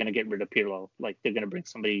get rid of Pirlo. Like they're gonna bring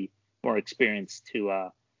somebody more experienced to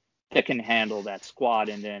that can handle that squad,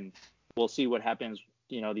 and then we'll see what happens.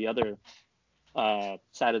 The other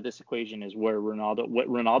side of this equation is what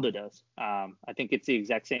Ronaldo does. I think it's the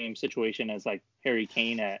exact same situation as like Harry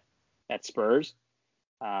Kane at Spurs.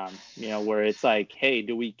 Where it's like, hey,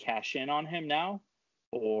 do we cash in on him now,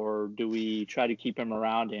 or do we try to keep him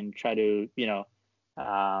around and try to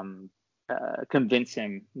convince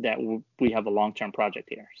him that we have a long-term project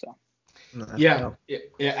here? So. Yeah,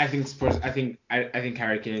 I think Spurs. I think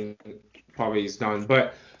Harry Kane probably is done.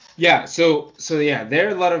 But yeah, so yeah, there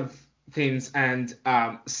are a lot of things, and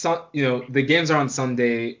the games are on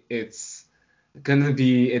Sunday. It's gonna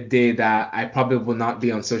be a day that I probably will not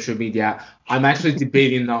be on social media. I'm actually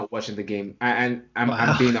debating not watching the game, and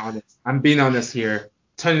I'm being honest. I'm being honest here,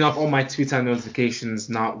 turning off all my Twitter notifications,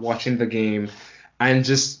 not watching the game, and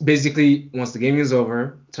just basically once the game is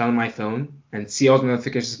over, turn on my phone and see all the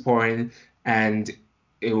notifications pouring, and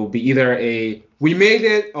it will be either a we made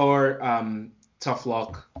it or tough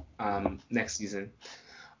luck next season.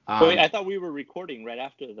 Wait, I thought we were recording right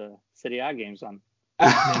after the Serie A games on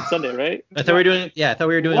Sunday, right? I thought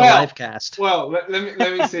we were doing a live cast. Well, let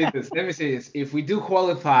me say this. Let me say this. If we do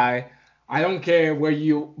qualify, I don't care where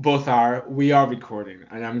you both are. We are recording,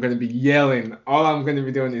 and I'm gonna be yelling. All I'm gonna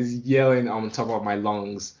be doing is yelling on top of my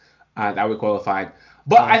lungs that we qualified.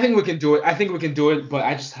 But I think we can do it. But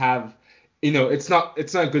I just have, it's not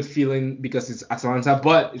a good feeling because it's Atalanta,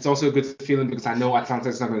 but it's also a good feeling because I know Atalanta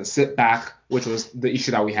is not going to sit back, which was the issue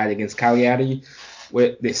that we had against Cagliari,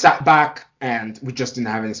 where they sat back and we just didn't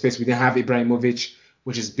have any space. We didn't have Ibrahimovic,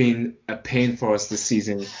 which has been a pain for us this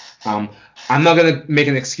season. I'm not going to make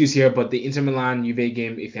an excuse here, but the Inter Milan Juve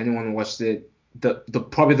game, if anyone watched it, the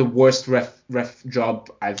probably the worst ref job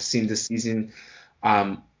I've seen this season.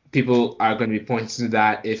 People are going to be pointing to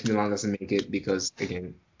that if Milan doesn't make it because,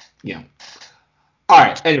 again, yeah. All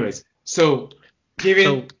right. Anyways, hold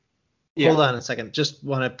on a second. Just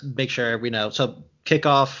want to make sure we know. So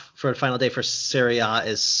kickoff for the final day for Serie A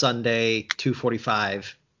is Sunday,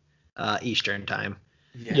 2:45 Eastern time.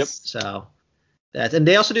 Yes. Yep. So and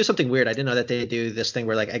they also do something weird. I didn't know that they do this thing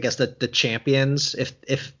where, like, I guess the champions,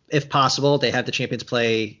 if possible, they have the champions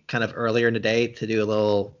play kind of earlier in the day to do a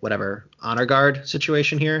little whatever honor guard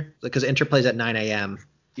situation here, because Inter plays at 9 a.m.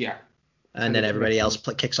 Yeah. And then everybody else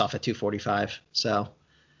kicks off at 2:45. So,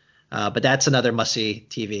 but that's another must-see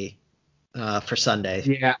TV for Sunday.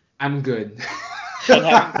 Yeah, I'm good.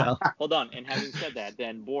 Hold on. And having said that,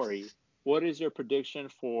 then Bori, what is your prediction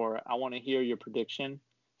for? I want to hear your prediction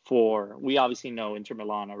for. We obviously know Inter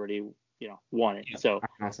Milan already, won it. Yeah, so,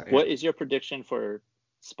 what is your prediction for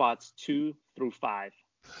spots 2 through 5?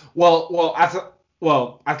 Well,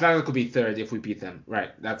 Atlanta could be third if we beat them,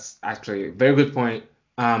 right? That's actually a very good point.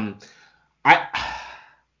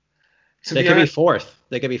 They could be fourth.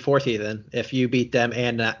 They could be fourth even if you beat them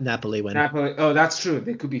and Napoli win. Oh, that's true.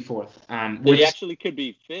 They could be fourth. They actually could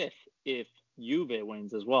be fifth if Juve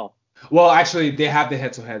wins as well. Well, actually, they have the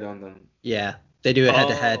head-to-head on them. Yeah, they do a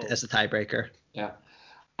head-to-head as the tiebreaker. Yeah.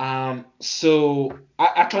 So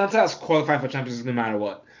Atlanta has qualified for Champions League no matter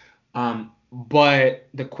what. But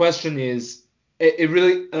the question is, it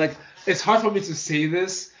really like it's hard for me to say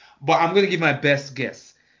this, but I'm gonna give my best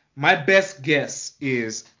guess. My best guess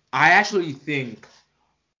is I think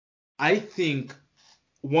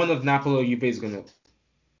one of Napoli or Juve is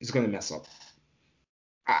gonna mess up.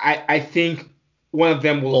 I think one of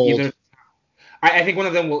them will Bold. either I think one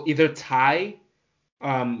of them will either tie.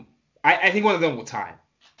 I think one of them will tie,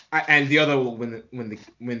 and the other will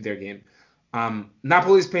win their game.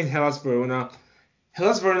 Napoli is playing Hellas Verona.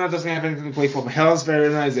 Hellas Verona doesn't have anything to play for, but Hellas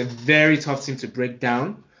Verona is a very tough team to break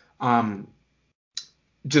down.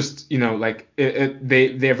 Just like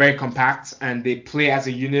they're very compact and they play as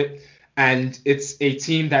a unit, and it's a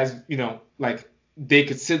team that's like they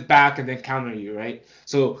could sit back and then counter you, right?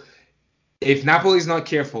 So if Napoli is not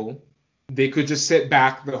careful, they could just sit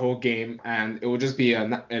back the whole game and it will just be a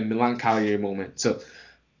Milan Cagliari moment. So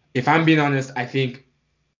if I'm being honest, I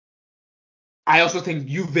also think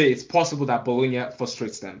Juve, it's possible that Bologna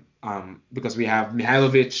frustrates them, because we have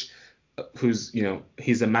Mihailovic, who's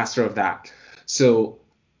he's a master of that. So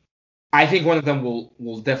I think one of them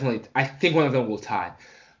will definitely. I think one of them will tie.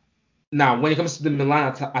 Now, when it comes to the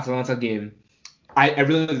Milan Atalanta game, I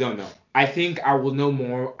really don't know. I think I will know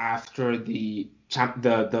more after the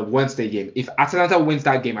Wednesday game. If Atalanta wins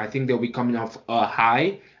that game, I think they'll be coming off a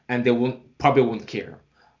high and they probably won't care.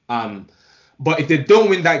 But if they don't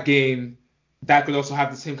win that game, that could also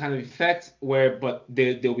have the same kind of effect but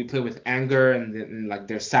they'll be playing with anger and like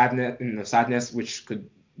their sadness, which could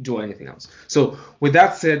do anything else. So with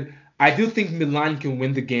that said, I do think Milan can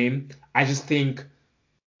win the game. I just think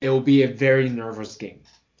it will be a very nervous game,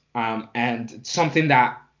 and something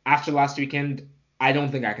that after last weekend I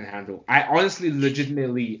don't think I can handle. I honestly,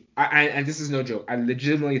 legitimately, and this is no joke, I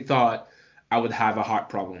legitimately thought I would have a heart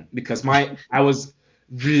problem because I was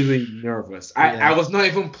really nervous. I was not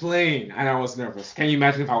even playing and I was nervous. Can you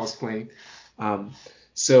imagine if I was playing?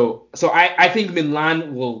 So I think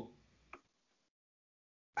Milan will.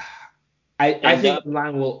 I think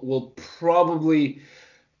Milan will probably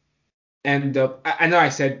end up. I know I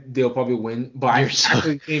said they'll probably win, but I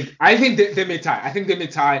think they may tie. I think they may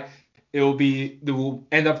tie. They will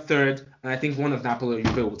end up third, and I think one of Napoli or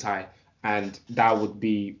Juve will tie, and that would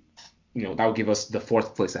be, that would give us the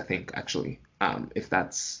fourth place. I think actually, if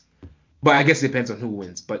that's, but I guess it depends on who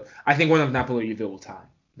wins. But I think one of Napoli or Juve will tie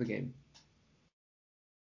the game.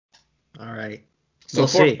 All right. So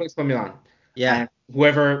fourth place for Milan. Yeah. And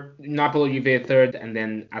whoever, Napoli, Juve third, and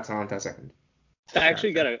then Atalanta second. I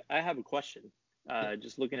have a question.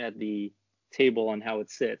 Just looking at the table and how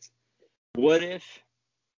it sits. What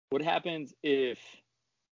happens if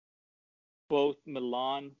both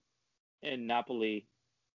Milan and Napoli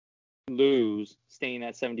lose, staying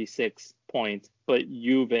at 76 points, but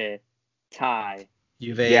Juve tie?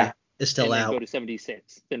 Juve is still out. Go to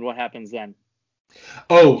 76. Then what happens then?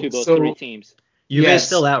 Oh, to those three teams. Juve is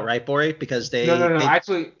still out, right, Bori? Because they no.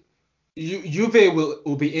 Actually, Juve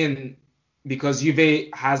will be in because Juve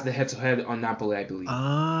has the head-to-head on Napoli, I believe.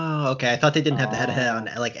 Oh, okay. I thought they didn't have the head-to-head on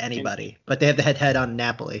like anybody, but they have the head-to-head on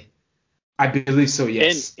Napoli. I believe so,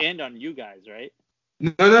 yes. And on you guys, right?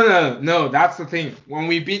 No. That's the thing. When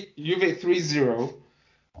we beat Juve 3-0,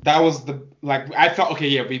 that was I thought, okay,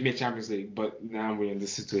 yeah, we made Champions League, but now we're in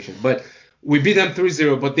this situation. But we beat them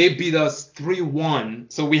 3-0, but they beat us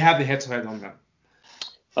 3-1, so we have the head-to-head on them.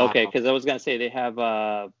 Okay, because I was gonna say they have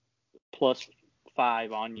 +5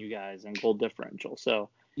 on you guys and goal differential, so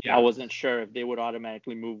I wasn't sure if they would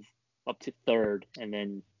automatically move up to third and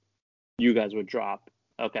then you guys would drop.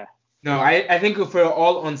 Okay. No, I think if we're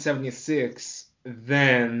all on 76,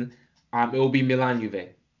 then it will be Milan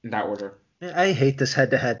Juve in that order. I hate this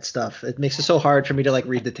head-to-head stuff. It makes it so hard for me to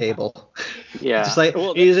read the table. Yeah. Just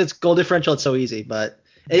it's goal differential. It's so easy, but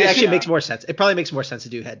it actually makes more sense. It probably makes more sense to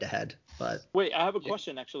do head-to-head. But wait, I have a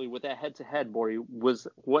question actually with that head-to-head, Bori. Was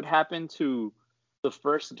what happened to the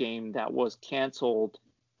first game that was canceled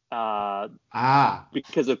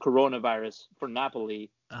because of coronavirus for Napoli?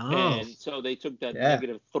 And so they took that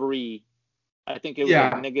 -3. I think it was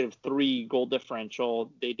 -3 goal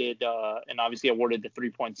differential. They did, and obviously awarded the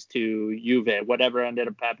 3 points to Juve. Whatever ended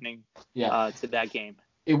up happening to that game.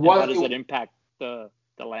 How does it impact the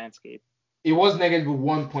landscape? It was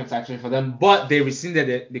 -1 points actually for them, but they rescinded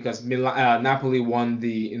it because Napoli won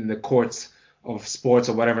in the courts of sports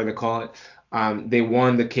or whatever they call it. They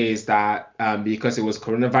won the case that because it was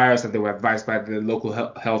coronavirus, that they were advised by the local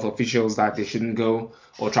health officials that they shouldn't go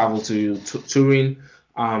or travel to Turin.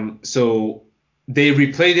 So they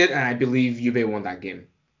replayed it, and I believe Juve won that game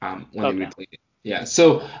when they replayed it. Yeah,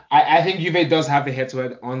 so I think Juve does have the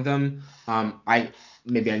head-to-head on them.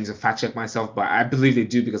 Maybe I need to fact check myself, but I believe they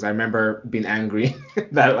do because I remember being angry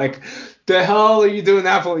that like the hell are you doing,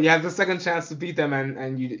 Napoli? You had the second chance to beat them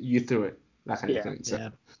and you threw it, that kind of Yeah. thing.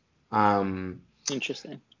 So Yeah.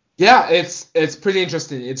 Interesting. yeah, it's pretty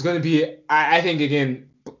interesting. It's going to be I think again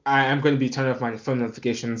I'm going to be turning off my phone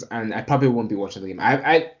notifications and I probably won't be watching the game.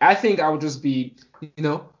 I think I would just be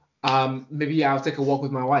maybe I'll take a walk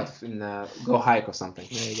with my wife and go hike or something.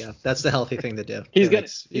 There you go. That's the healthy thing to do. He's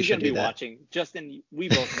Felix. gonna You he's should gonna be do that. watching. Justin, we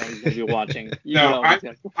both know he's gonna be watching. You No, know he's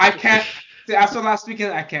gonna- I can't. See, after last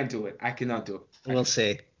weekend, I can't do it. I cannot do it. We'll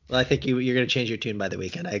see. Well, I think you're going to change your tune by the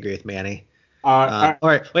weekend. I agree with Manny. All All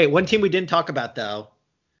right. Wait, one team we didn't talk about though.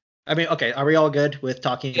 I mean, okay, are we all good with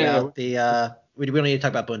talking about the? We don't need to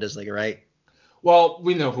talk about Bundesliga, right? Well,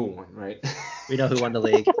 we know who won, right? We know who won the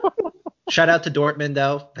league. Shout out to Dortmund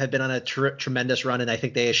though, have been on a tremendous run, and I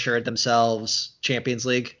think they assured themselves Champions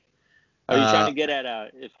League. Are you trying to get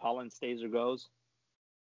at if Holland stays or goes?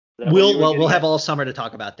 We'll have all summer to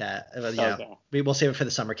talk about that. Okay. We'll save it for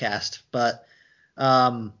the summer cast. But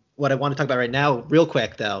what I want to talk about right now, real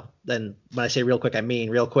quick though, then when I say real quick, I mean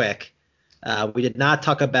real quick. We did not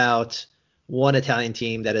talk about one Italian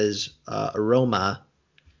team that is Roma,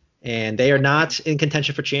 and they are not in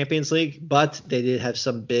contention for Champions League, but they did have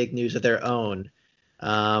some big news of their own.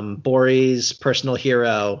 Bori's personal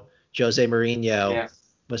hero, Jose Mourinho,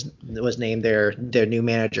 was named their new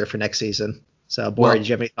manager for next season. So, Bori, did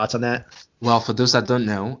you have any thoughts on that? Well, for those that don't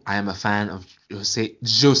know, I am a fan of Jose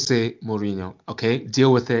Mourinho. Okay,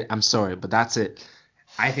 deal with it. I'm sorry, but that's it.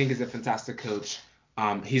 I think he's a fantastic coach.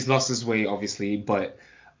 He's lost his way, obviously, but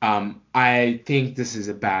I think this is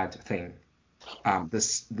a bad thing.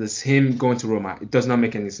 This him going to Roma, it does not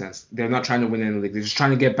make any sense. They're not trying to win any league. They're just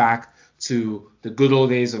trying to get back to the good old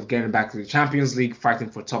days of getting back to the Champions League, fighting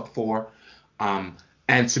for top four.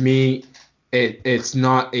 And to me, it's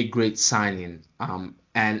not a great signing.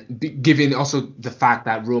 Given also the fact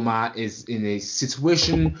that Roma is in a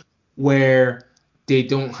situation where they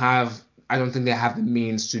don't have, I don't think they have the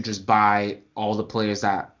means to just buy all the players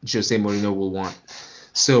that Jose Mourinho will want.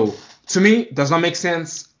 So to me, does not make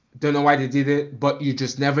sense. Don't know why they did it, but you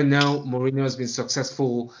just never know. Mourinho has been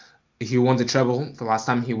successful. He won the treble the last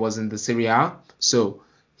time he was in the Serie A, so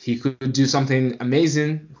he could do something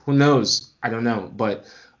amazing. Who knows? I don't know, but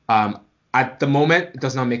at the moment, it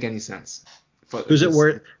does not make any sense. Who's it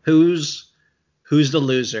worth? Who's the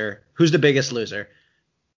loser? Who's the biggest loser?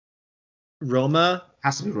 Roma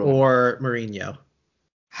Has to be Roma. Or Mourinho?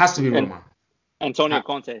 Has to be Roma. Antonio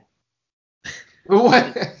Conte.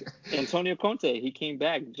 What? Antonio Conte, he came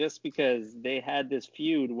back just because they had this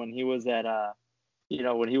feud when he was at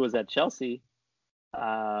Chelsea,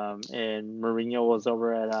 and Mourinho was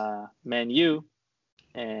over at Man U,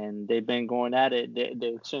 and they've been going at it.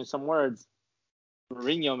 They exchanged some words.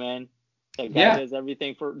 Mourinho, man, that guy does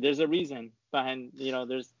everything there's a reason behind,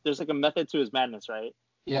 there's like a method to his madness, right?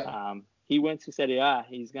 Yeah. He went to Serie A.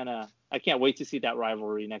 I can't wait to see that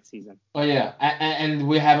rivalry next season. Oh yeah, and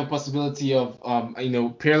we have a possibility of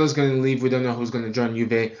Pirlo's going to leave. We don't know who's going to join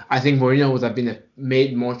Juve. I think Mourinho would have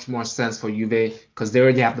made much more sense for Juve because they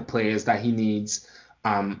already have the players that he needs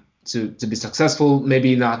to be successful.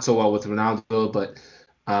 Maybe not so well with Ronaldo, but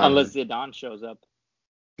unless Zidane shows up.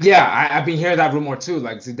 Yeah, I've been hearing that rumor too.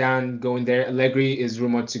 Like Zidane going there. Allegri is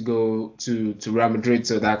rumored to go to Real Madrid.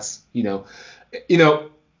 So that's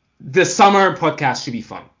the summer podcast should be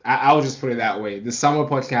fun. I'll just put it that way. The summer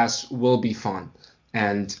podcast will be fun,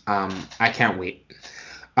 and I can't wait.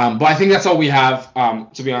 But I think that's all we have,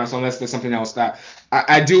 to be honest, unless there's something else that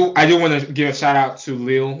I do want to give a shout out to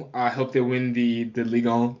Lille. I hope they win the Ligue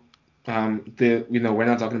 1. We're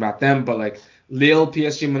not talking about them, but like Lille,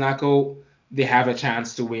 PSG, Monaco, they have a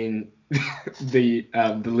chance to win the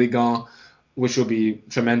Ligue 1, which will be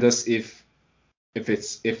tremendous if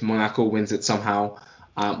Monaco wins it somehow.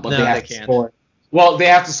 But no, they have to score. Well, they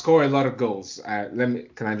have to score a lot of goals.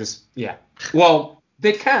 Well,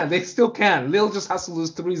 they can. They still can. Lille just has to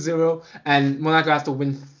lose 3-0, and Monaco has to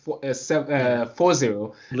win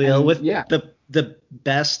 4-0. Lille with the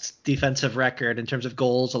best defensive record in terms of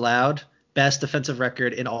goals allowed. Best defensive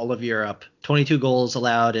record in all of Europe. 22 goals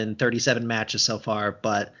allowed in 37 matches so far.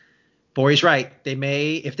 But Bori's right. They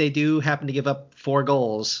may, if they do happen to give up 4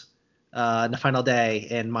 goals in the final day,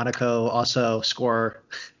 and Monaco also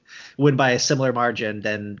win by a similar margin,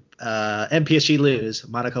 then PSG lose,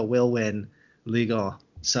 Monaco will win Ligue 1.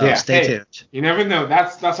 So stay tuned. You never know.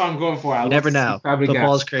 That's what I'm going for. You never know.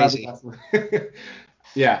 Football is crazy.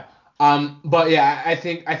 Yeah. But yeah, I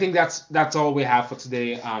think that's all we have for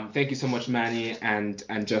today. Thank you so much, Manny and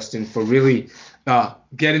Justin, for really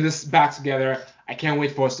getting this back together. I can't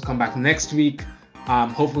wait for us to come back next week.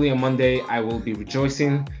 Hopefully on Monday I will be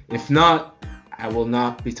rejoicing. If not, I will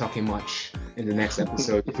not be talking much in the next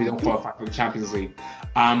episode if we don't qualify for the Champions League.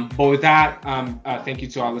 But with that, thank you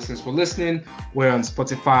to our listeners for listening. We're on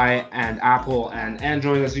Spotify and Apple and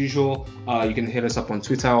Android as usual. You can hit us up on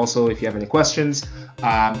Twitter also if you have any questions.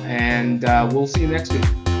 And we'll see you next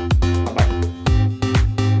week.